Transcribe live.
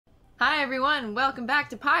Hi everyone, welcome back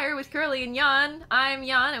to PYRE with Curly and Jan. I'm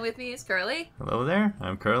Jan, and with me is Curly. Hello there,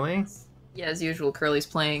 I'm Curly. Yeah, as usual, Curly's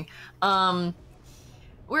playing.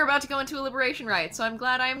 We're about to go into a liberation rite, so I'm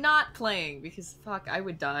glad I'm not playing, because fuck, I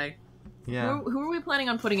would die. Yeah. Who are we planning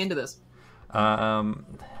on putting into this?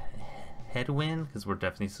 Headwind, because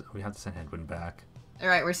we have to send Headwind back.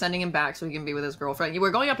 Alright, we're sending him back so he can be with his girlfriend. We're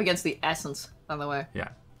going up against the Essence, by the way. Yeah,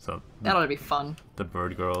 so... That ought to be fun. The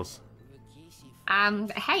bird girls.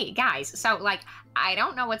 Hey guys, so like, I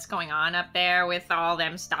don't know what's going on up there with all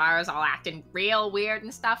them stars all acting real weird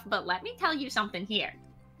and stuff, but let me tell you something here.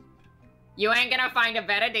 You ain't gonna find a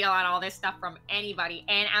better deal on all this stuff from anybody,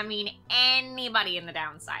 and I mean anybody in the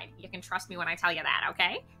downside. You can trust me when I tell you that,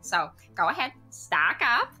 okay? So, go ahead, stock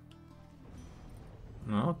up.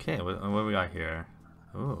 Okay, what do we got here?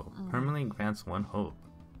 Oh, permanently grants 1 hope.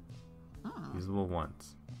 Usable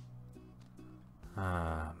once.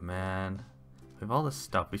 Ah, man. With all this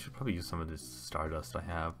stuff, we should probably use some of this Stardust I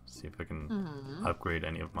have. See if I can upgrade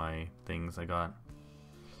any of my things I got.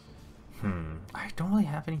 I don't really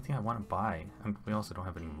have anything I want to buy. We also don't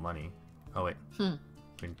have any money. Oh wait. We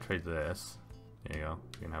can trade this. There you go.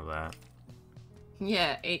 We can have that.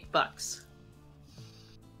 Yeah, $8.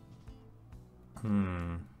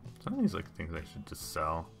 Some of these like things I should just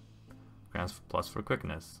sell. Grants plus for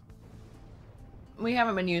quickness. We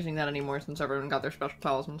haven't been using that anymore since everyone got their special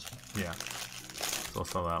talismans. Yeah. So I'll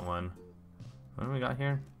sell that one. What do we got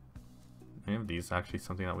here? Any of these actually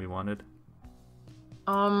something that we wanted?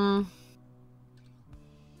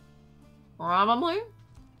 Probably?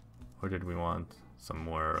 Or did we want some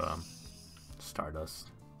more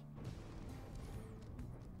Stardust?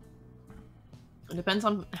 It depends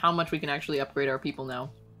on how much we can actually upgrade our people now.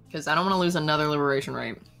 Because I don't want to lose another liberation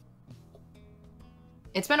rite.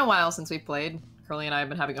 It's been a while since we've played. Curly and I have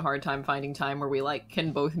been having a hard time finding time where we like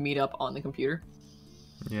can both meet up on the computer.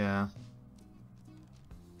 Yeah.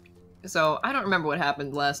 So I don't remember what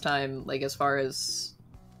happened last time, like as far as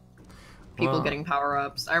people getting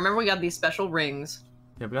power-ups. I remember we got these special rings.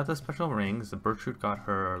 Yeah, we got the special rings. The Bertrude got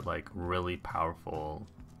her like really powerful.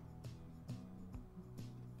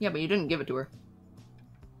 Yeah, but you didn't give it to her.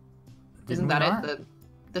 Isn't we that not? it?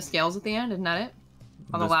 The scales at the end, isn't that it?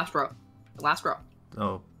 On the last row. The last row.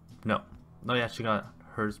 Oh, no. No, yeah, she got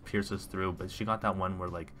hers pierces through, but she got that one where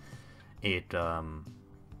like it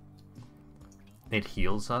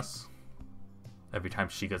heals us. Every time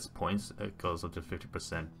she gets points, it goes up to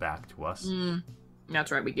 50% back to us.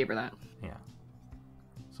 That's right, we gave her that. Yeah.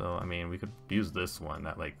 So, I mean, we could use this one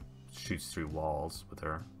that like shoots through walls with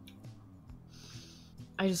her.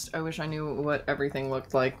 I wish I knew what everything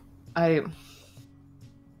looked like. I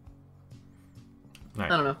don't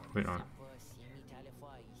know. We don't.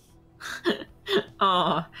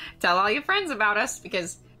 Oh, tell all your friends about us,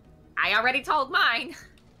 because I already told mine.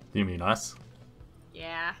 You mean us?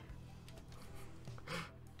 Yeah.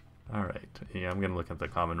 Alright. Yeah, I'm gonna look at the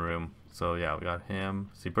common room. So yeah, we got him.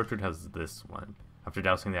 See, Bertrude has this one. After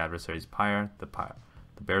dousing the adversary's pyre, the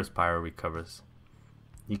bear's pyre recovers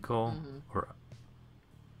equal or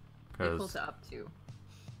Equal to up to.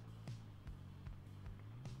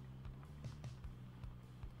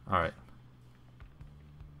 Alright.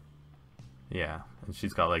 Yeah, and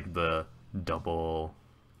she's got like the double.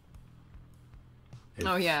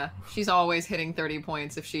 Oh yeah, she's always hitting 30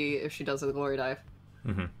 points if she does the glory dive.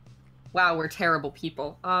 Wow, we're terrible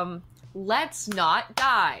people. Let's not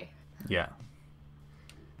die. Yeah.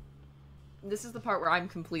 This is the part where I'm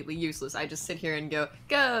completely useless. I just sit here and go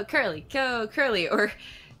Curly, or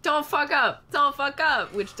don't fuck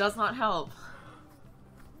up, which does not help.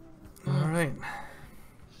 Alright.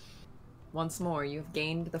 Once more, you have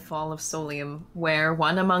gained the fall of Solium, where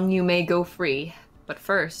one among you may go free. But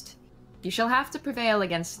first, you shall have to prevail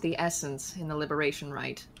against the Essence in the liberation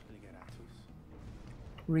rite.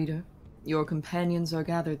 Reader, your companions are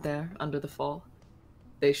gathered there under the fall.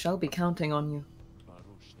 They shall be counting on you.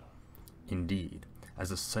 Indeed,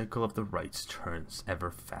 as the cycle of the rites turns ever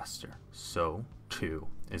faster, so, too,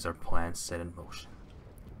 is our plan set in motion.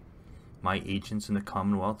 My agents in the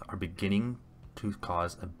Commonwealth are beginning to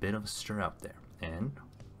cause a bit of a stir out there, and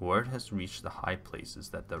word has reached the high places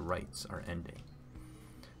that the rites are ending.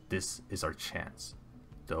 This is our chance,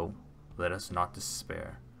 though let us not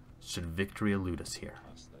despair, should victory elude us here.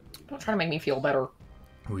 Don't try to make me feel better.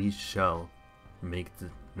 We shall make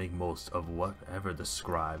most of whatever the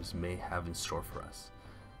scribes may have in store for us.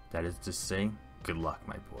 That is to say, good luck,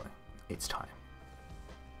 my boy. It's time.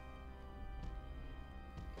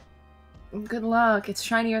 Good luck. It's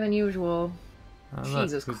shinier than usual.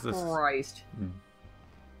 Jesus look, who's Christ.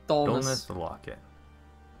 Don't miss the locket.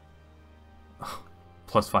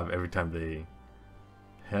 +5 every time they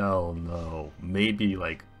hell no. Maybe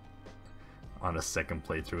like on a second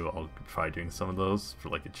playthrough I'll try doing some of those for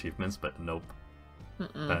like achievements, but nope.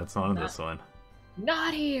 That's not in this one.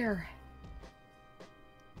 Not here.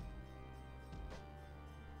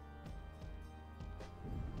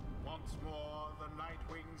 Once more, the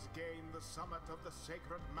Nightwings gain the summit of the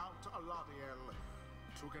sacred Mount Aladiel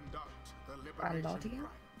to conduct the liberation Aladiel?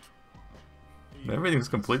 rite. Everything's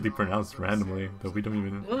completely pronounced randomly, that we don't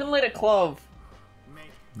even know. Moonlit a clove.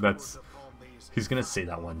 That's... He's gonna say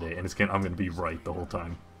that one day, and I'm gonna be right the whole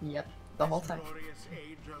time. Yep, the whole time. Glorious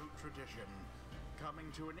age-old tradition coming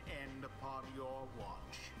to an end upon your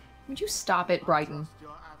watch. Would you stop it, Brighton? Trust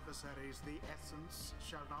your adversaries, the essence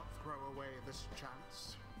shall not throw away this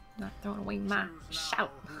chance. Not throwing away my Choose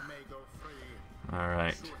shout. now who may go free,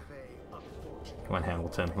 Alright. should they unfortunately Come on,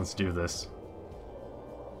 Hamilton, let's do this.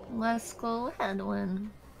 Let's go,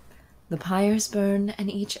 Edwin. The pyres burn, and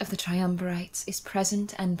each of the triumvirites is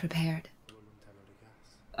present and prepared.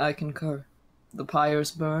 I concur. The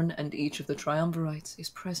pyres burn, and each of the triumvirites is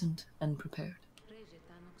present and prepared.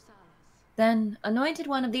 Then, anointed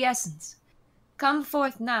one of the essence, come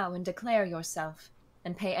forth now and declare yourself,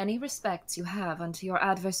 and pay any respects you have unto your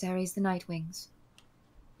adversaries, the Nightwings.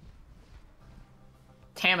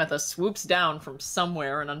 Tamitha swoops down from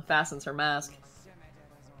somewhere and unfastens her mask.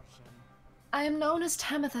 I am known as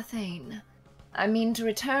Tamitha Thane. I mean to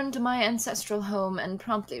return to my ancestral home and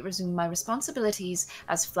promptly resume my responsibilities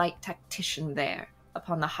as flight tactician there,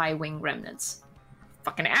 upon the High Wing remnants.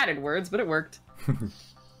 Fucking added words, but it worked.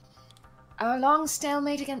 Our long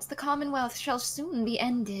stalemate against the Commonwealth shall soon be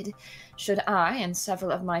ended, should I and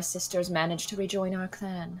several of my sisters manage to rejoin our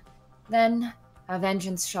clan. Then, our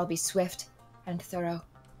vengeance shall be swift and thorough.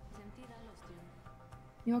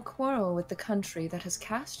 Your quarrel with the country that has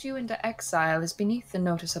cast you into exile is beneath the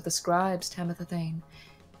notice of the scribes, Tamitha Thane.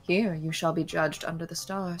 Here you shall be judged under the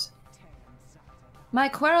stars. My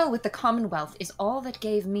quarrel with the Commonwealth is all that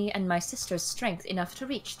gave me and my sisters strength enough to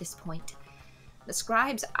reach this point. The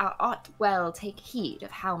scribes ought well take heed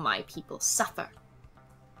of how my people suffer.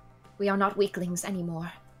 We are not weaklings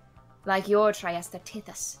anymore. Like your Triesta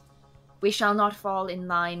Tithys, we shall not fall in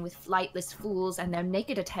line with flightless fools and their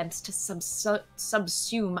naked attempts to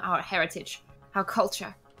subsume our heritage, our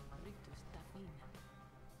culture.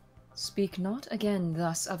 Speak not again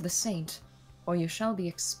thus of the saint, or you shall be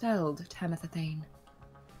expelled, Tamitha Thane.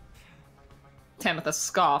 Tamitha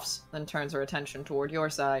scoffs, then turns her attention toward your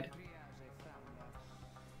side.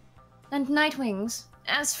 And Nightwings,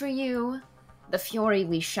 as for you, the fury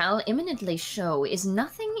we shall imminently show is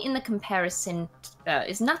nothing in comparison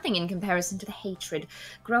to the hatred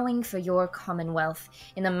growing for your Commonwealth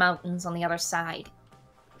in the mountains on the other side.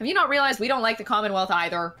 Have you not realized we don't like the Commonwealth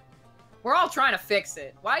either? We're all trying to fix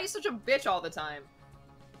it. Why are you such a bitch all the time?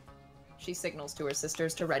 She signals to her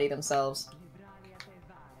sisters to ready themselves.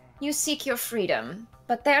 You seek your freedom,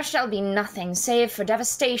 but there shall be nothing save for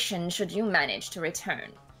devastation should you manage to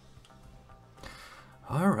return.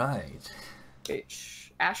 Alright.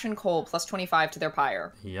 Ash and Cole plus 25 to their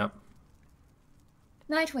pyre. Yep.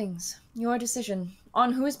 Nightwings, your decision.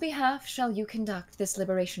 On whose behalf shall you conduct this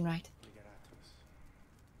liberation rite?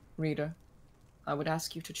 Reader, I would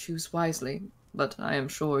ask you to choose wisely, but I am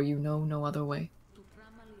sure you know no other way.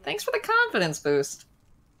 Thanks for the confidence boost.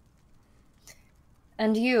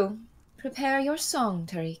 And you, prepare your song,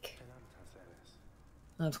 Tariq.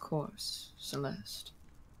 Of course, Celeste.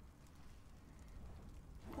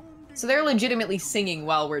 So they're legitimately singing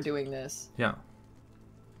while we're doing this. Yeah.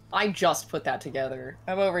 I just put that together.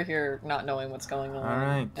 I'm over here not knowing what's going on.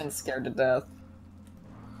 Alright. And scared to death.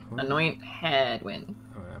 Ooh. Anoint Headwind.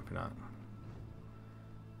 Oh, yeah, not.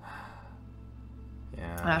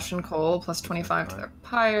 Yeah. Ash and Cole plus 25 to their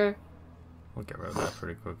pyre. We'll get rid of that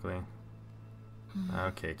pretty quickly.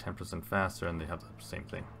 Okay, 10% faster, and they have the same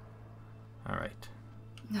thing. Alright.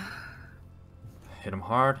 Hit him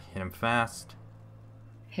hard, hit him fast.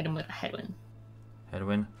 Hit him with a Headwind.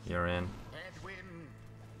 Headwind, you're in. Edwin,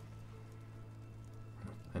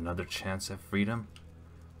 Another chance at freedom.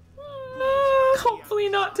 Hopefully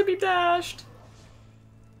not to be dashed.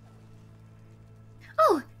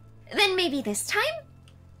 Oh, then maybe this time?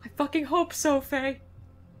 I fucking hope so, Faye.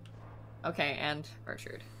 Okay, and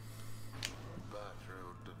Bertrude.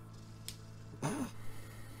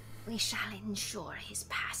 We shall ensure his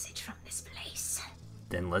passage from this place.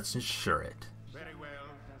 Then let's ensure it. very well.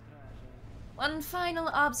 One final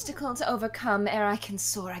obstacle to overcome ere I can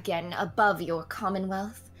soar again above your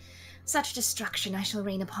Commonwealth. Such destruction I shall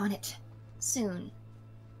rain upon it. Soon.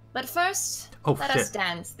 But first, Oh, let shit. us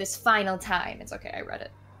dance this final time. It's okay, I read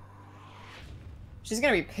it. She's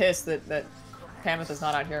gonna be pissed that Tamitha's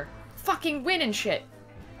not out here. Fucking win and shit.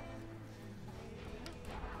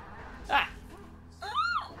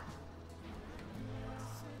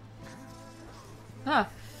 Huh.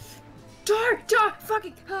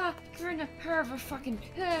 Fucking, you're in a pervert fucking,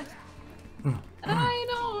 I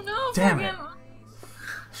don't know. Damn it.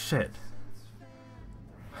 Shit.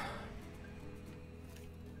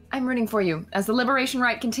 I'm rooting for you. As the liberation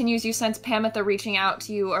rite continues, you sense Pamitha reaching out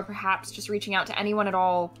to you, or perhaps just reaching out to anyone at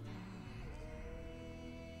all.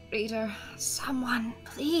 Reader, someone,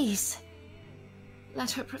 please.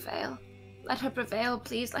 Let her prevail. Let her prevail,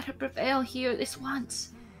 please. Let her prevail here this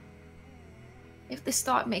once. If this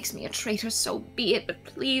thought makes me a traitor, so be it, but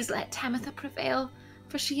please let Tamitha prevail,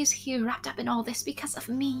 for she is here wrapped up in all this because of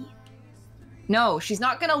me. No, she's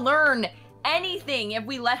not gonna learn anything if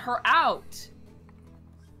we let her out.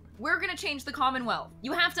 We're gonna change the Commonwealth.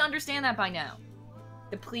 You have to understand that by now.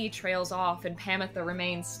 The plea trails off, and Pamitha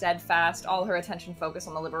remains steadfast, all her attention focused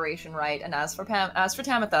on the liberation rite. And as for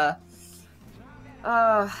Tamitha,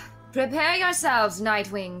 prepare yourselves,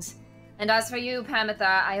 Nightwings. And as for you,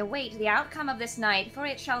 Pamitha, I await the outcome of this night, for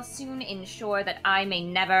it shall soon ensure that I may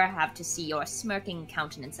never have to see your smirking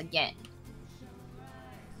countenance again.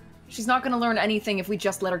 She's not gonna learn anything if we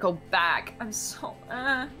just let her go back. I'm so,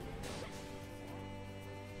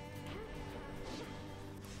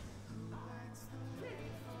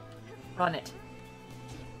 Run it.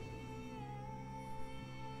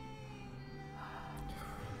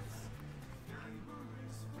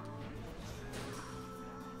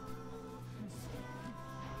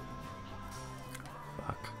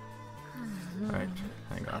 Fuck. Alright,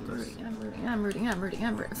 I got this. I'm rooting.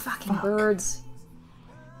 Fucking birds.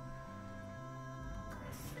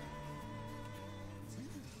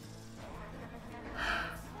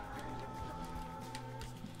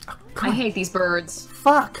 I hate these birds.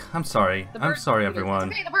 Fuck! I'm sorry. I'm sorry, everyone.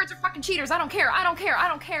 Okay, the birds are fucking cheaters. I don't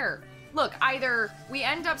care. Look, either we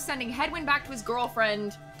end up sending Hedwyn back to his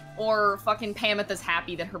girlfriend, or fucking Pamitha's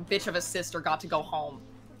happy that her bitch of a sister got to go home.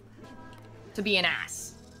 To be an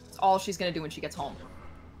ass. That's all she's gonna do when she gets home.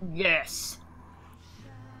 Yes.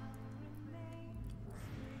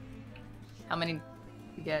 How many did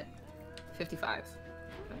you get? 55.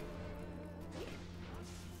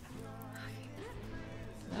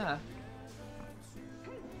 Yeah.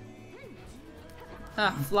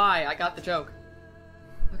 Fly. I got the joke.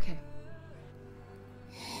 Okay.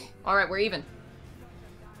 Alright, we're even.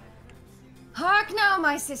 Hark now,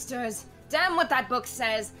 my sisters. Damn what that book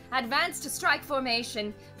says. Advance to strike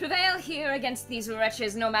formation. Prevail here against these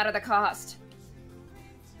wretches, no matter the cost.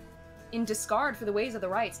 In discard for the ways of the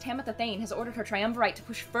rites, Tamitha Thane has ordered her triumvirate to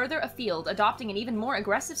push further afield, adopting an even more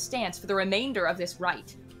aggressive stance for the remainder of this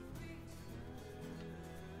rite.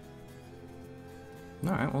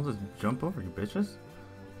 Alright, we'll just jump over you bitches.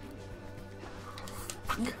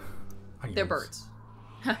 They're birds.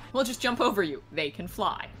 We'll just jump over you. They can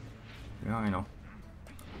fly. Yeah, I know.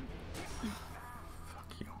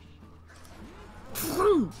 Fuck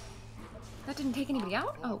you. That didn't take anybody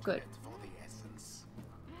out? Oh, good.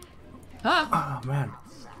 Oh, man.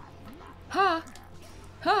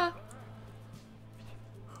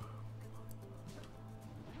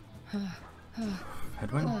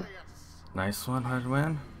 Hedwyn? Nice one,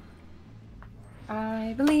 Hedwyn.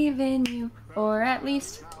 I believe in you, or at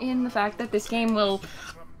least in the fact that this game will...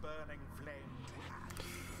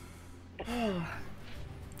 Then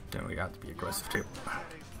we got to be aggressive too.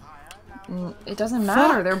 It doesn't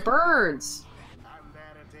matter, they're birds.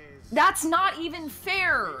 That's not even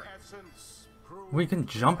fair! We can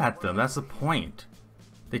jump at them, that's the point.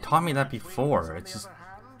 They taught me that before, it's just...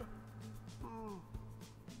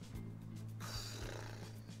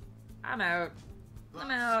 I'm out.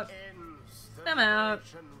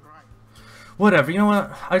 Whatever, you know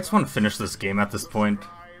what? I just want to finish this game at this point.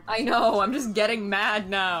 I know, I'm just getting mad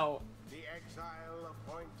now. The exile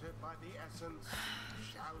appointed by the essence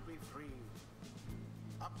shall be free,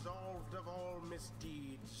 absolved of all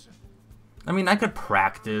misdeeds. I mean, I could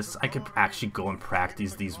practice. I could actually go and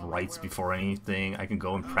practice these rites before anything. I can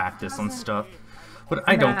go and practice on stuff. But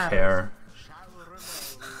I don't care.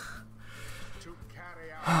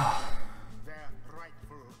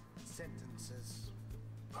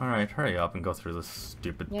 Alright, hurry up and go through this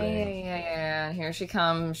stupid thing. Yeah. Here she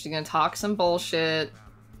comes. She's gonna talk some bullshit.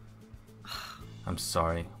 I'm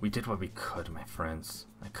sorry. We did what we could, my friends.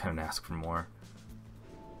 I couldn't ask for more.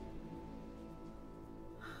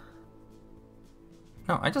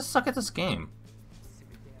 No, I just suck at this game.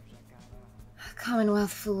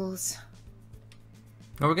 Commonwealth fools.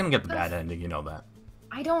 No, we're gonna get the bad ending, you know that.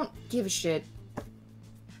 I don't give a shit.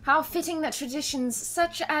 How fitting that traditions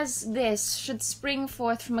such as this should spring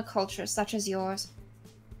forth from a culture such as yours.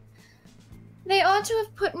 They ought to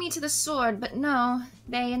have put me to the sword, but no.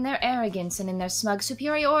 They, in their arrogance and in their smug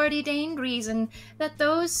superiority, deigned reason that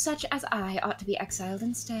those such as I ought to be exiled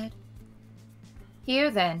instead.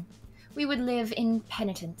 Here, then, we would live in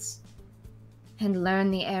penitence, and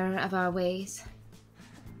learn the error of our ways.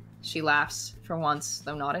 She laughs, for once,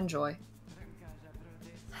 though not in joy.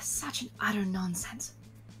 Such an utter nonsense.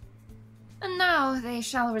 And now they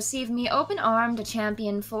shall receive me open-armed, a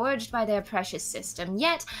champion forged by their precious system,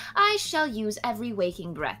 yet I shall use every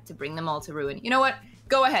waking breath to bring them all to ruin. You know what?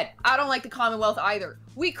 Go ahead. I don't like the Commonwealth either.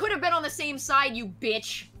 We could have been on the same side, you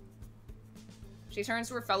bitch! She turns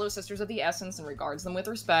to her fellow sisters of the Essence and regards them with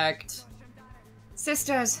respect.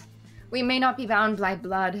 Sisters, we may not be bound by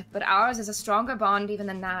blood, but ours is a stronger bond even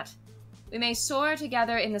than that. We may soar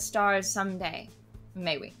together in the stars someday.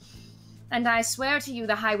 May we? And I swear to you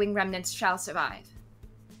the High-Wing remnants shall survive.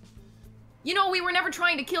 You know, we were never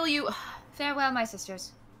trying to kill you. Farewell, my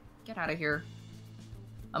sisters. Get out of here.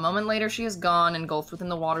 A moment later, she is gone, engulfed within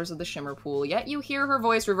the waters of the Shimmer Pool, yet you hear her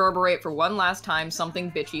voice reverberate for one last time something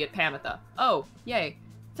bitchy at Pamitha. Oh, yay.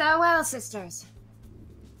 Farewell, sisters.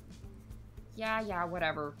 Yeah,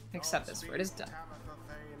 whatever. Accept this, for it is done.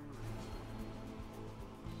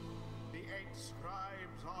 The 8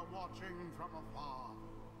 scribes are watching from afar.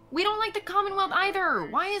 We don't like the Commonwealth either!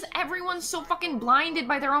 Why is everyone so fucking blinded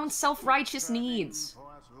by their own self-righteous needs? For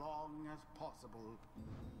as long as possible.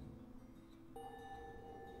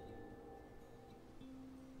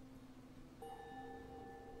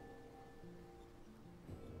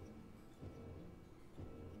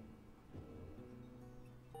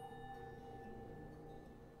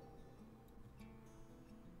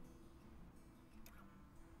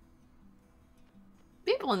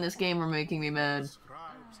 People in this game are making me mad.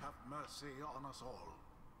 Scribes have mercy on us all.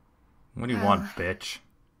 What do you want, bitch?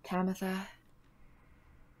 Tamitha.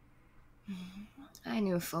 I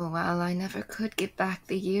knew full well I never could give back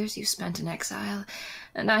the years you spent in exile,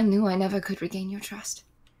 and I knew I never could regain your trust.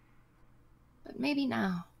 But maybe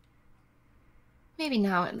now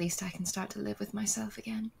at least I can start to live with myself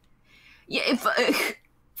again. Yeah, if...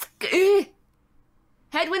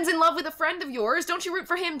 Hedwyn's in love with a friend of yours. Don't you root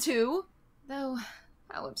for him, too? Though,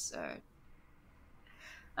 how absurd.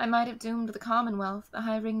 I might have doomed the Commonwealth, the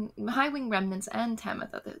High-Wing remnants, and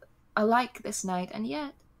Tamitha alike this night, and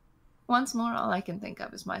yet, once more all I can think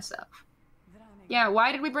of is myself. Yeah,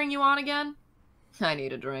 why did we bring you on again? I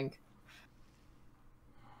need a drink.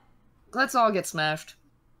 Let's all get smashed.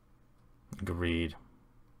 Agreed.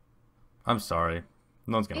 I'm sorry.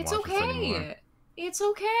 No one's gonna It's watch this anymore. okay. It's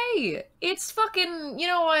okay. It's fucking, you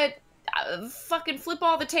know what? Fucking flip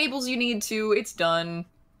all the tables you need to. It's done.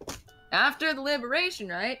 After the liberation,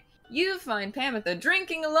 right? You find Pamitha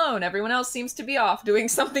drinking alone. Everyone else seems to be off doing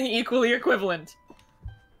something equally equivalent.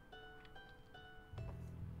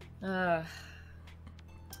 You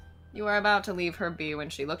are about to leave her be when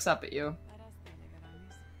she looks up at you.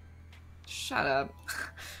 Shut up.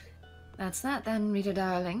 That's that then, Rita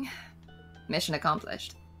darling. Mission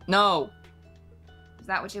accomplished. No! Is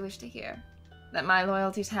that what you wish to hear? That my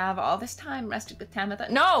loyalties have all this time rested with Tamitha?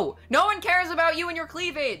 No! No one cares about you and your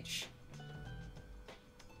cleavage!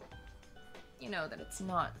 You know that it's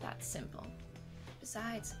not that simple.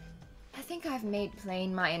 Besides, I think I've made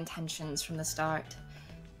plain my intentions from the start.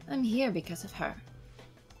 I'm here because of her.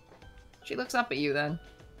 She looks up at you then.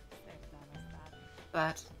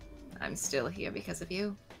 But I'm still here because of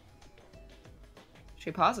you.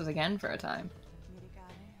 She pauses again for a time.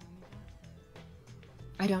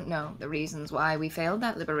 I don't know the reasons why we failed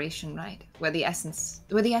that liberation rite. Were the essence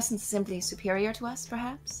simply superior to us,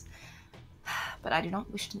 perhaps? But I do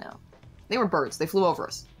not wish to know. They were birds. They flew over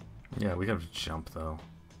us. Yeah, we gotta jump though.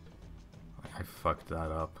 I fucked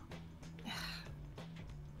that up.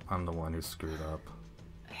 I'm the one who screwed up.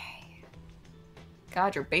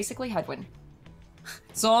 God, you're basically Hedwyn.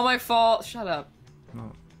 It's all my fault. Shut up.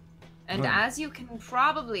 No. And No. as you can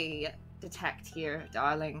probably detect here,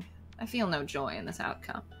 darling, I feel no joy in this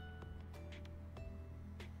outcome.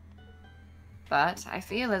 But I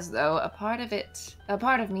feel as though a part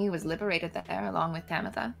of me was liberated there along with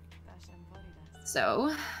Tamitha.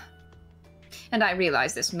 So, and I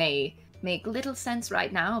realize this may make little sense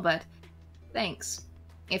right now, but thanks,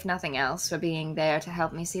 if nothing else, for being there to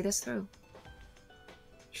help me see this through.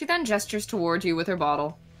 She then gestures toward you with her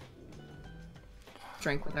bottle.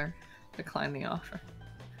 Drink with her. Decline the offer.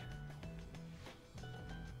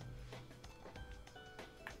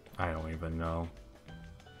 I don't even know.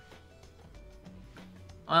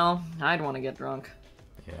 Well, I'd want to get drunk.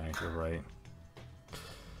 Yeah, you're right.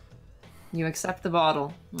 You accept the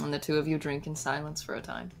bottle, and the two of you drink in silence for a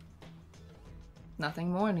time. Nothing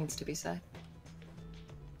more needs to be said.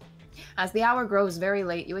 As the hour grows very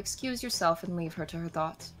late, you excuse yourself and leave her to her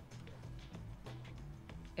thoughts.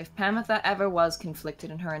 If Pamitha ever was conflicted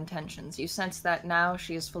in her intentions, you sense that now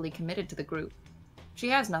she is fully committed to the group. She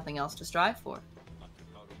has nothing else to strive for.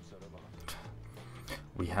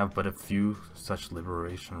 We have but a few such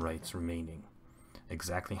liberation rites remaining.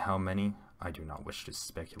 Exactly how many, I do not wish to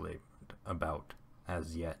speculate about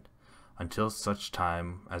as yet, until such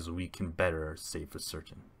time as we can better say for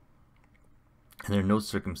certain. Under no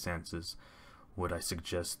circumstances would I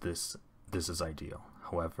suggest this is ideal.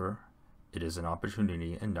 However, it is an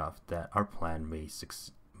opportunity enough that our plan may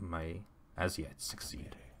as yet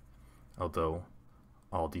succeed. Although,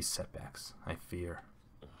 all these setbacks, I fear.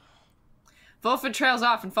 Volfred trails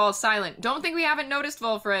off and falls silent. Don't think we haven't noticed,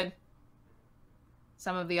 Volfred.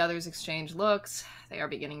 Some of the others exchange looks. They are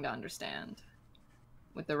beginning to understand.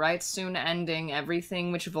 With the rites soon ending,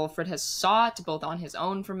 everything which Volfred has sought, both on his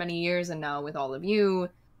own for many years and now with all of you,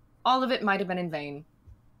 all of it might have been in vain.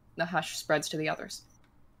 The hush spreads to the others.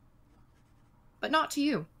 But not to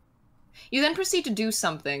you. You then proceed to do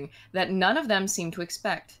something that none of them seem to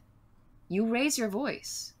expect. You raise your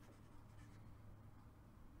voice.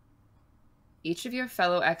 Each of your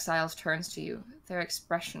fellow exiles turns to you, their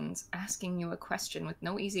expressions asking you a question with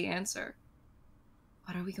no easy answer.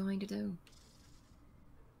 What are we going to do?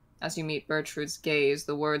 As you meet Bertrude's gaze,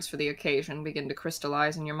 the words for the occasion begin to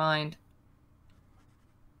crystallize in your mind.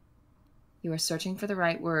 You are searching for the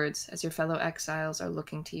right words as your fellow exiles are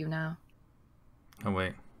looking to you now. Oh,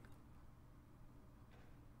 wait.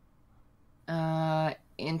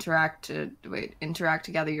 Interact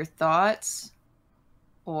to gather your thoughts?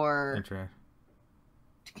 Or Interact.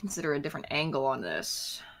 to consider a different angle on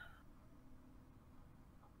this?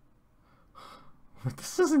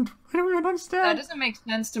 This isn't... I don't even understand. That doesn't make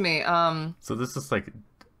sense to me. So this is like...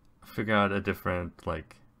 Figure out a different,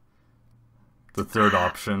 like... The third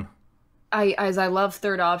option. I love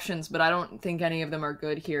third options, but I don't think any of them are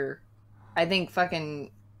good here. I think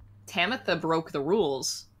fucking Tamitha broke the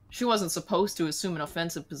rules. She wasn't supposed to assume an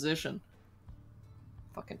offensive position.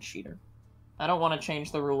 Fucking cheater. I don't want to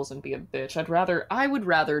change the rules and be a bitch. I would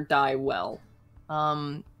rather die well.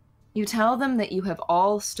 You tell them that you have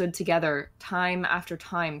all stood together time after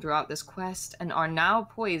time throughout this quest and are now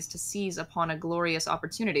poised to seize upon a glorious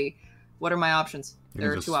opportunity. What are my options?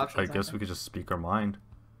 There are two options. I guess we could just speak our mind.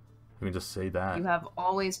 We can just say that. You have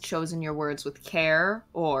always chosen your words with care,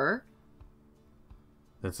 or...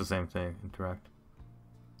 It's the same thing. Interact.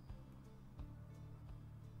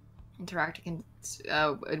 Interact again.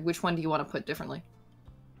 Which one do you want to put differently?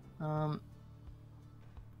 Oh,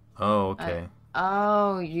 okay.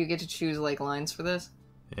 Oh, you get to choose, like, lines for this?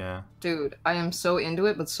 Yeah. Dude, I am so into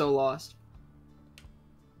it, but so lost.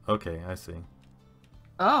 Okay, I see.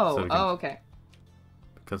 Oh, So we can- okay.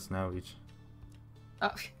 Because now each...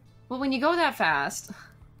 Oh, well, when you go that fast,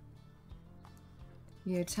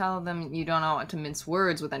 you tell them you don't want to mince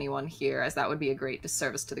words with anyone here, as that would be a great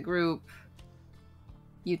disservice to the group.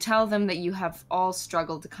 You tell them that you have all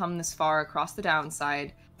struggled to come this far across the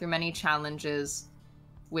downside through many challenges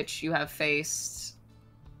which you have faced,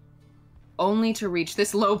 only to reach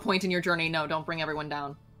this low point in your journey. No, don't bring everyone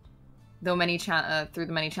down. Though through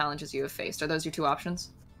the many challenges you have faced. Are those your two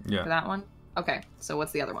options? Yeah. For that one? Okay, so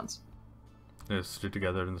what's the other ones? They stood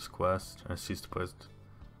together in this quest, and ceased to post.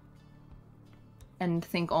 And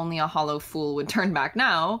think only a hollow fool would turn back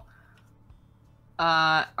now,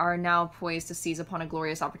 are now poised to seize upon a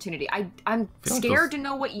glorious opportunity. I'm scared to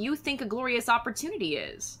know what you think a glorious opportunity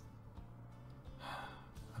is.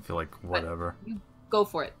 I feel like whatever. You go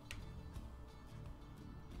for it.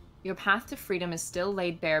 Your path to freedom is still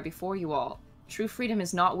laid bare before you all. True freedom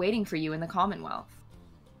is not waiting for you in the Commonwealth.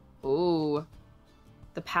 Ooh.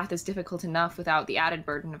 The path is difficult enough without the added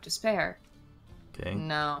burden of despair. Okay.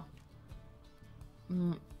 No.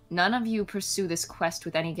 None of you pursue this quest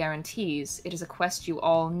with any guarantees. It is a quest you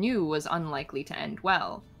all knew was unlikely to end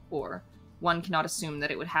well. Or, one cannot assume that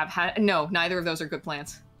it would have had... No, neither of those are good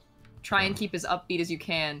plans. Try and keep as upbeat as you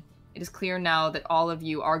can. It is clear now that all of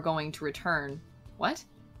you are going to return. What?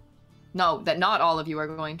 No, that not all of you are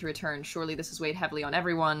going to return. Surely this has weighed heavily on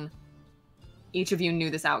everyone. Each of you knew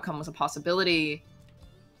this outcome was a possibility.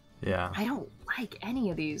 Yeah. I don't like any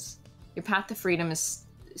of these. Your path to freedom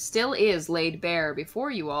still is laid bare before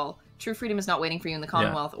you all. True freedom is not waiting for you in the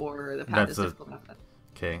Commonwealth, or the path is difficult enough.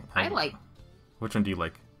 Okay. I like... Which one do you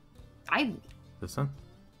like? I... This one?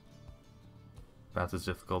 Path is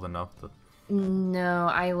difficult enough that... No,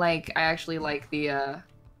 I actually like the,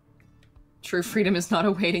 True freedom is not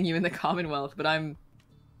awaiting you in the Commonwealth, but I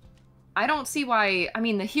don't see why... I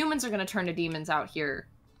mean, the humans are gonna turn to demons out here.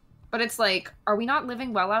 But it's like, are we not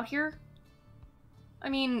living well out here? I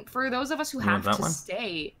mean, for those of us who You have want to that one?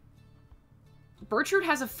 stay, Bertrude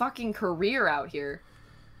has a fucking career out here.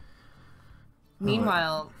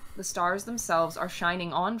 Meanwhile, the stars themselves are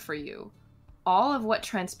shining on for you. All of what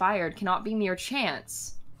transpired cannot be mere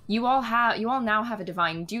chance. You all now have a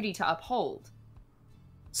divine duty to uphold.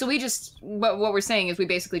 So what we're saying is we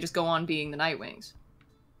basically just go on being the Nightwings.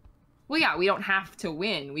 Well, yeah, we don't have to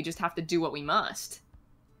win. We just have to do what we must.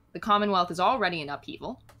 The Commonwealth is already in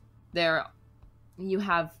upheaval. You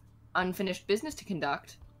have unfinished business to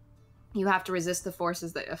conduct. You have to resist the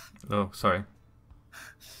forces that... Oh, sorry.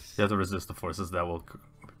 You have to resist the forces that will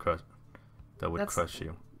crush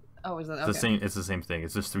you. Oh, is that okay? It's the same thing.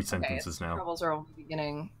 It's just 3 sentences now. Troubles are only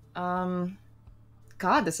beginning.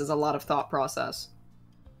 God, this is a lot of thought process.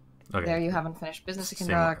 Okay. There you have unfinished business to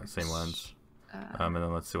conduct. Same ones. And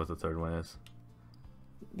then let's see what the third one is.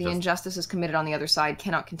 The injustices committed on the other side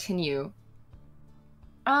cannot continue.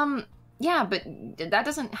 Yeah, but that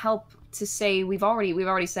doesn't help to say we've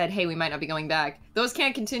already said, hey, we might not be going back. Those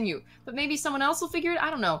can't continue. But maybe someone else will figure it.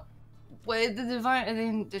 I don't know.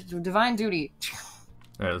 The divine duty.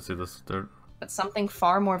 Alright, let's see this third. But something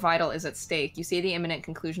far more vital is at stake. You see the imminent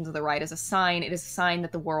conclusions of the rite as a sign. It is a sign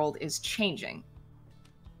that the world is changing.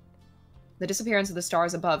 The disappearance of the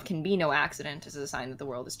stars above can be no accident. It is a sign that the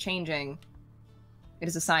world is changing. It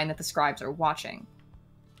is a sign that the scribes are watching.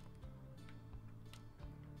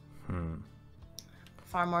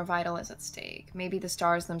 Far more vital is at stake. Maybe the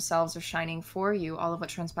stars themselves are shining for you. All of what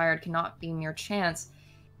transpired cannot be mere chance.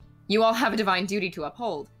 You all have a divine duty to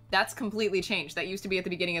uphold. That's completely changed. That used to be at the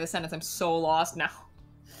beginning of the sentence. I'm so lost now.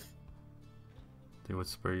 They would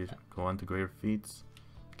spur you to go on to greater feats.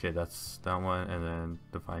 Okay, that's that one. And then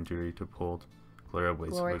divine duty to uphold. Glory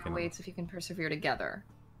awaits. Glory awaits if you can persevere together.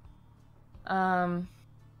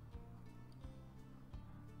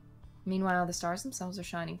 Meanwhile, the stars themselves are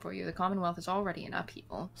shining for you. The Commonwealth is already in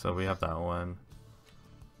upheaval. So we have that one.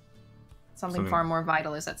 Something far more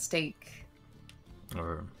vital is at stake.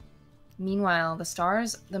 Or... Meanwhile, the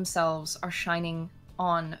stars themselves are shining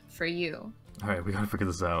on for you. Alright, we gotta figure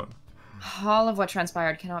this out. All of what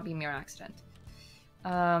transpired cannot be mere accident.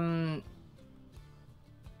 That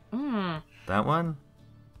one?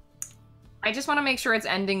 I just want to make sure it's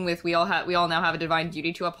ending with we all now have a divine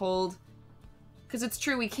duty to uphold. Because it's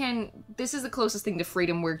true, this is the closest thing to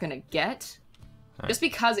freedom we're gonna get. Right. Just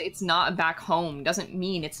because it's not back home doesn't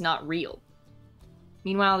mean it's not real.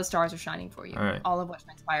 Meanwhile, the stars are shining for you. Right. All of what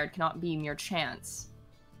transpired cannot be mere chance.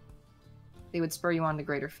 They would spur you on to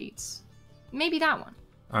greater feats. Maybe that one.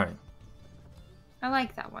 Alright. I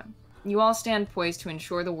like that one. You all stand poised to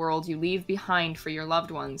ensure the world you leave behind for your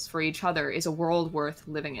loved ones, for each other, is a world worth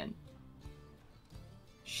living in.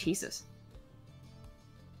 Jesus.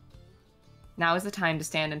 Now is the time to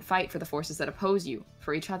stand and fight for the forces that oppose you,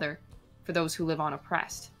 for each other, for those who live on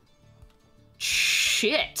oppressed.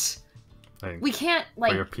 Shit! We can't,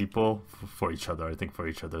 like... For your people, for each other. I think for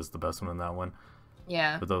each other is the best one in that one.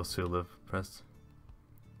 Yeah. For those who live oppressed.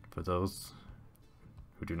 For those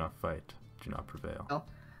who do not fight, do not prevail. Oh,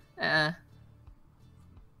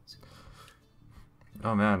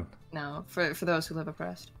 man. No, for those who live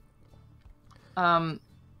oppressed.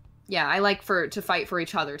 Yeah, I like to fight for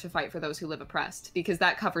each other, to fight for those who live oppressed, because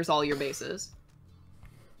that covers all your bases.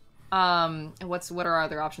 What are our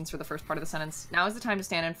other options for the first part of the sentence? Now is the time to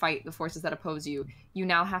stand and fight the forces that oppose you. You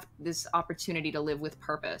now have this opportunity to live with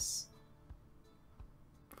purpose.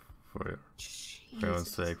 For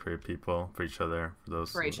everyone's sake, for your people, for each other, for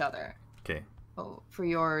those... For each other. Okay. Oh, for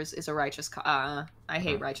yours is a righteous... I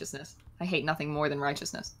hate righteousness. I hate nothing more than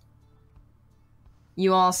righteousness.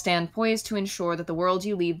 You all stand poised to ensure that the world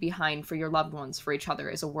you leave behind for your loved ones, for each other,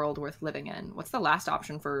 is a world worth living in. What's the last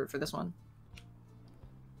option for this one?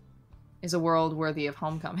 Is a world worthy of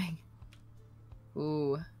homecoming.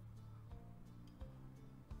 Ooh.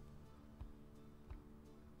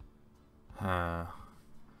 I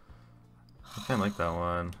kind of like that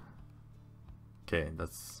one. Okay,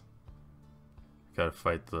 that's... Gotta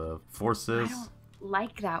fight the forces. I don't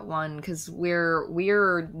like that one, because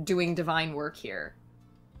we're doing divine work here.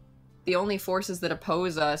 The only forces that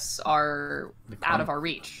oppose us are out of our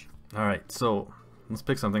reach. Alright, so let's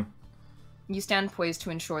pick something. You stand poised to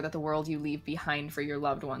ensure that the world you leave behind for your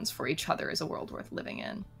loved ones, for each other, is a world worth living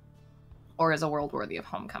in. Or is a world worthy of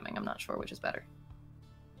homecoming. I'm not sure which is better.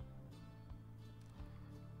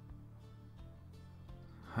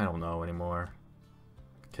 I don't know anymore.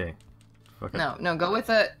 Okay. Fuck it. No, go with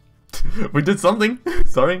it. We did something!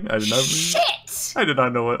 Sorry, I did not... Shit! I did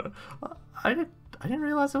not know what... I didn't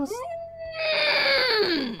realize it was...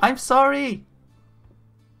 I'm sorry!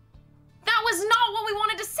 That was not what we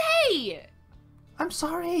wanted to say! I'm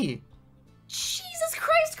sorry! Jesus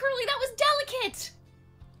Christ, Curly, that was delicate!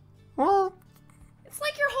 Well, It's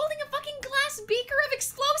like you're holding a fucking glass beaker of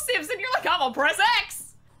explosives and you're like, I'm gonna press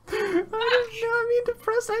X! I didn't mean to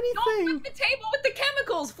press Don't anything. flip the table with the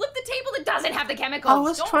chemicals! Flip the table that doesn't have the chemicals! I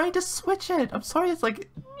was Don't- trying to switch it. I'm sorry, it's like...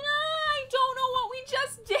 I don't know what we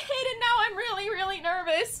just did, and now I'm really, really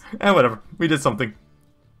nervous. whatever. We did something.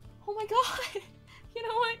 Oh my god. You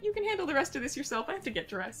know what? You can handle the rest of this yourself. I have to get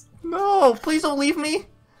dressed. No, please don't leave me.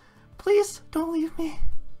 Please don't leave me.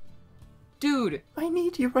 Dude, I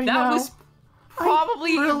need you right that now. was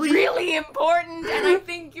probably really- really important, and I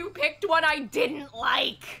think you picked one I didn't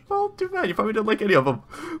like. Well, too bad. You probably didn't like any of them.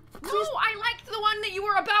 No, I liked the one that you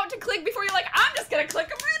were about to click before you're like, I'm just gonna click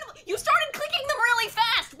them randomly. You started clicking them really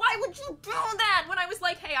fast. Why would you do that when I was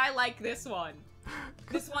like, hey, I like this one?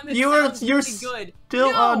 This one that sounds you're really good.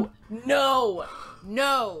 still on... No.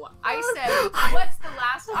 I said, what's the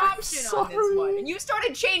last option on this one? sorry. And you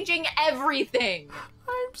started changing everything.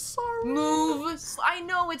 I'm sorry. Move. I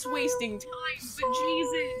know it's wasting time, but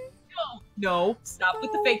Jesus. No. Stop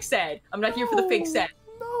with the fake said. I'm not here for the fake said.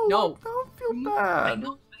 No. No. I don't feel I bad.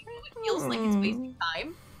 know it feels like it's wasting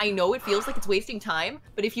time. I know it feels like it's wasting time,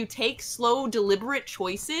 but if you take slow, deliberate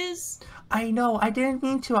choices... I know. I didn't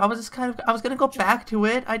mean to. I was just I was gonna go back to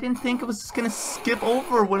it. I didn't think it was just gonna skip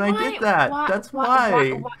over when I did that. That's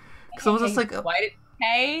why. Because I was just like...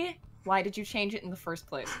 Why did you change it in the first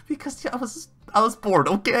place? Because I was bored,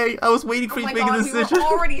 okay? I was waiting for you to make a decision. We were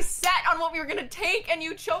already set on what we were gonna take, and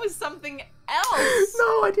you chose something else.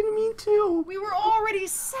 No, I didn't mean to. We were already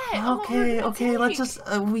set. on what we were gonna Okay, let's take. just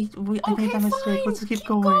I made that mistake. Fine. Let's just keep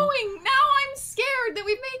going. going. Now I'm scared that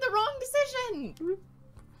we've made the wrong decision.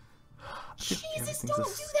 Jesus, don't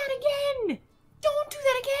do that again. Don't do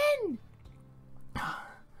that again.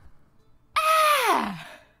 Ah!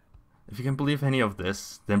 If you can believe any of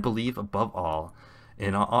this, then believe above all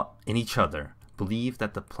in each other. Believe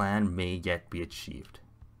that the plan may yet be achieved.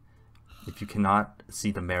 If you cannot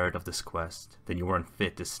see the merit of this quest, then you are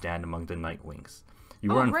unfit to stand among the Night Wings.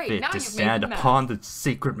 You are great. unfit Now to you've made stand me mad. upon the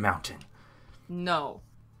sacred mountain. No.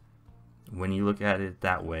 When you look at it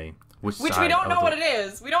that way, which we side don't of know the- what it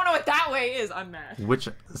is. We don't know what that way is. I'm mad. Which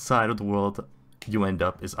side of the world you end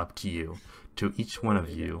up is up to you. To each one of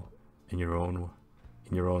you, in your own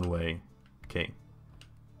way. Okay.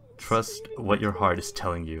 Trust what your heart is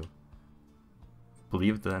telling you.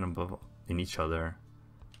 Believe then above in each other,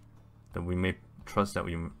 that we may trust that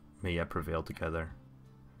we may yet prevail together.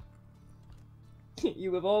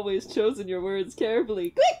 You have always chosen your words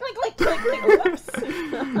carefully. Click, click, click, click, click. Whoops.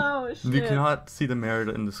 Oh, If shit. you cannot see the merit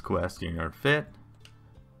in this quest and you're unfit,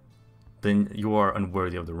 then you are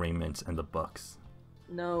unworthy of the raiments and the bucks.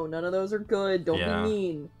 No, none of those are good. Don't Yeah. be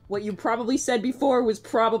mean. What you probably said before was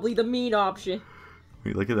probably the mean option.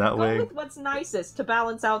 We look at it that Go way. with what's nicest to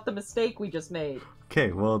balance out the mistake we just made.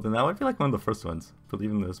 Okay, well then that would be like one of the first ones.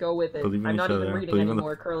 Believe in this. Go with it. Believe in I'm each not even other. reading Believe in the-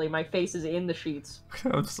 anymore, Curly. My face is in the sheets.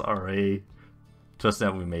 I'm sorry. Trust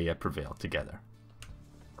that we may yet prevail together.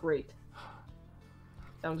 Great.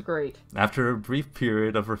 Sounds great. After a brief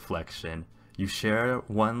period of reflection, you share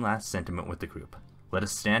one last sentiment with the group. Let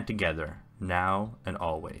us stand together, now and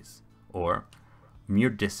always. Or, mere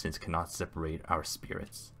distance cannot separate our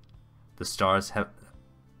spirits. The stars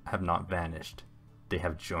have not vanished. They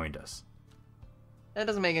have joined us. That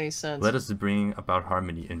doesn't make any sense. Let us bring about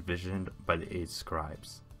harmony envisioned by the 8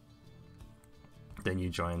 scribes. Then you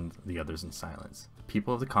join the others in silence.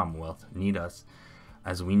 People of the Commonwealth need us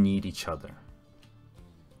as we need each other.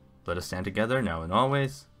 Let us stand together now and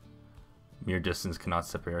always. Mere distance cannot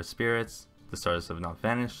separate our spirits. The stars have not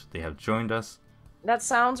vanished. They have joined us. That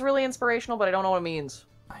sounds really inspirational, but I don't know what it means.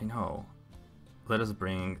 I know. Let us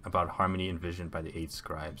bring about harmony envisioned by the 8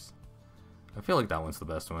 scribes. I feel like that one's the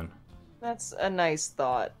best one. That's a nice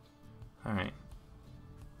thought. Alright.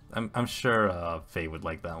 I'm sure Faye would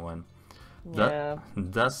like that one. Yeah.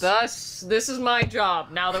 Thus, This is my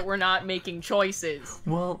job, now that we're not making choices.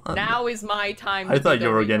 well, Now is my time to I be thought the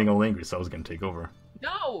you were reader. getting all angry, so I was gonna take over.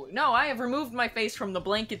 No, I have removed my face from the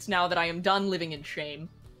blankets now that I am done living in shame.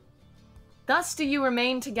 Thus do you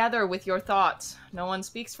remain together with your thoughts. No one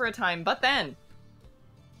speaks for a time, but then...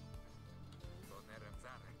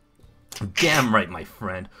 Damn right, my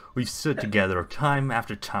friend. We've stood together time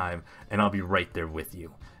after time, and I'll be right there with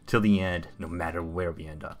you. Till the end, no matter where we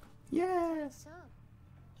end up. Yes!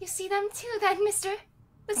 You see them too, then, mister?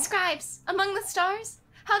 The scribes, among the stars?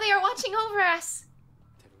 How they are watching over us!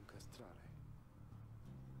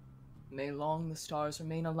 May long the stars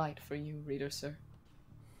remain a light for you, reader, sir.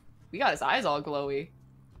 We got his eyes all glowy.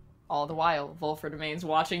 All the while, Volfred remains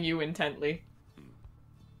watching you intently.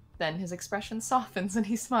 Then his expression softens and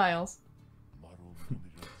he smiles.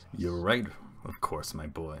 You're right, Of course, my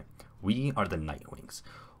boy. We are the Nightwings.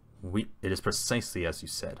 It is precisely as you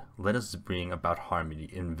said. Let us bring about harmony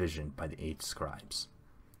envisioned by the 8 scribes.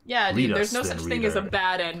 Yeah, Lead dude, there's us, no then, such thing as a reader,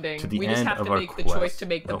 bad ending. to the We just end have of to our make the quest. choice to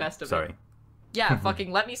make the best of sorry. it. Yeah,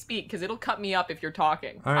 fucking let me speak, because it'll cut me up if you're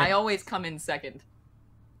talking. All right. I always come in second.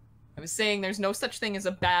 I was saying there's no such thing as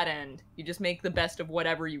a bad end. You just make the best of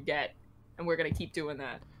whatever you get. And we're gonna keep doing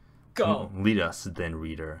that. Go! Lead us, then,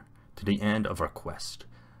 reader, to the end of our quest,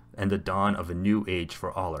 and the dawn of a new age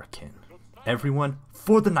for all our kin. Everyone,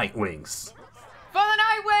 for the Nightwings! For the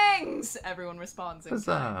Nightwings! Everyone responds in kind.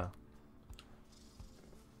 Huzzah!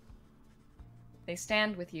 They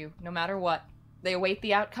stand with you, no matter what. They await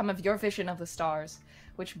the outcome of your vision of the stars,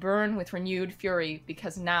 which burn with renewed fury,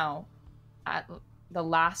 because now, at the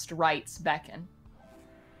last rites beckon.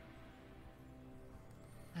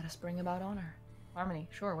 Let us bring about honor. Harmony,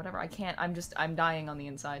 sure, whatever. I'm dying on the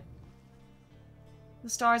inside. The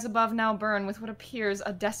stars above now burn with what appears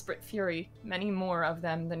a desperate fury, many more of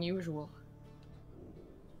them than usual.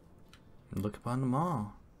 Look upon them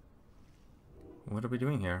all. What are we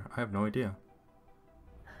doing here? I have no idea.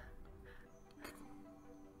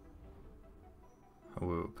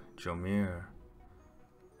 Whoop, Jomir.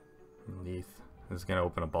 Leith is gonna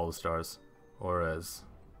open up all the stars. Orez.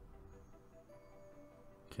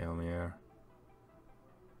 Kelmir.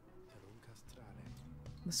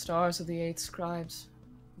 The stars of the 8 scribes.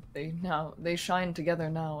 They shine together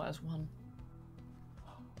now as one.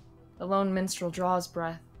 The lone minstrel draws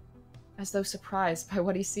breath, as though surprised by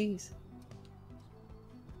what he sees.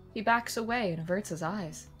 He backs away and averts his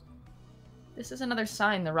eyes. This is another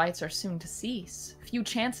sign the rites are soon to cease. Few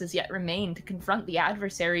chances yet remain to confront the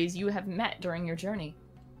adversaries you have met during your journey.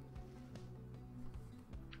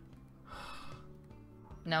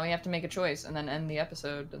 Now we have to make a choice and then end the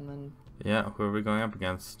episode and then... Yeah, who are we going up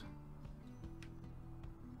against?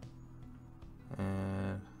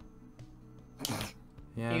 And...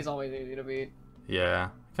 yeah. He's always easy to beat. Yeah,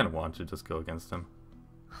 I kind of want to just go against him.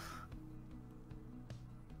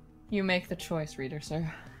 You make the choice, reader,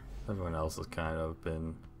 sir. Everyone else has kind of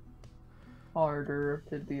been... harder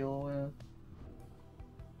to deal with.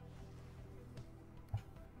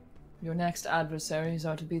 Your next adversaries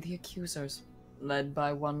are to be the accusers, led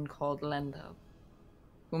by one called Lendo,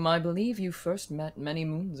 whom I believe you first met many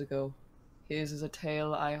moons ago. His is a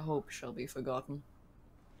tale I hope shall be forgotten.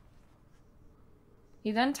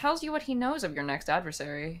 He then tells you what he knows of your next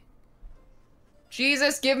adversary.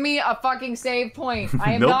 Jesus, give me a fucking save point.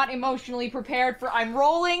 I am Nope. not emotionally prepared for- I'm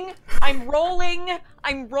rolling, I'm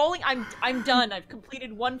done. I've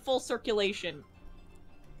completed one full circulation.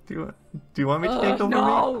 Do you want me to take over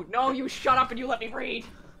me? No, you shut up and you let me read.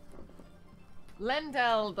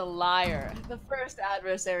 Lendel the Liar, the first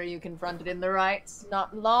adversary you confronted in the rites,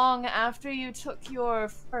 not long after you took your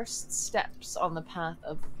first steps on the path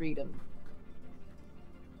of freedom.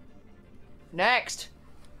 Next.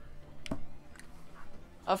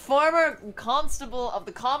 A former constable of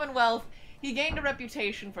the Commonwealth, he gained a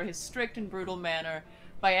reputation for his strict and brutal manner.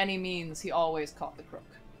 By any means, he always caught the crook.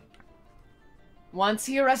 Once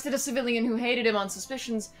he arrested a civilian who hated him on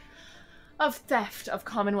suspicions of theft of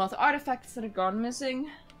Commonwealth artifacts that had gone missing.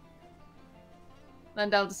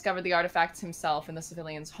 Lendel discovered the artifacts himself in the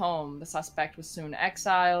civilian's home. The suspect was soon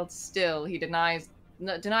exiled. Still, he denied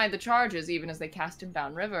the charges even as they cast him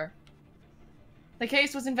downriver. The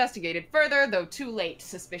case was investigated further, though too late,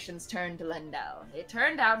 suspicions turned to Lendel. It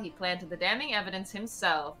turned out he planted the damning evidence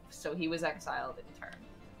himself, so he was exiled in turn.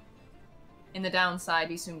 In the downside,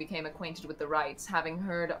 he soon became acquainted with the rites, having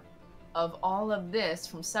heard of all of this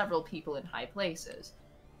from several people in high places.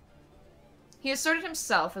 He asserted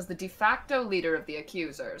himself as the de facto leader of the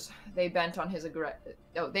accusers. They bent his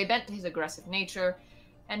aggressive nature,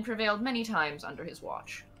 and prevailed many times under his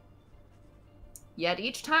watch. Yet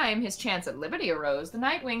each time his chance at liberty arose, the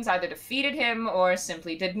Nightwings either defeated him or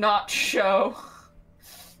simply did not show.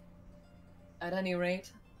 At any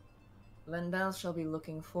rate, Lendel shall be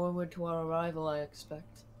looking forward to our arrival, I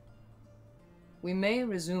expect. We may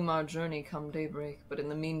resume our journey come daybreak, but in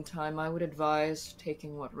the meantime I would advise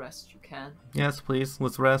taking what rest you can. Yes, please.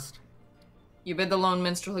 Let's rest. You bid the lone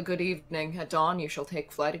minstrel a good evening. At dawn you shall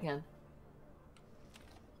take flight again.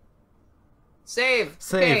 Save!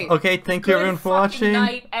 Okay, thank you everyone for watching. Good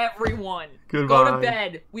night, everyone. Goodbye. Go to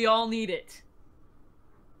bed. We all need it.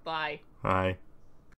 Bye. Bye.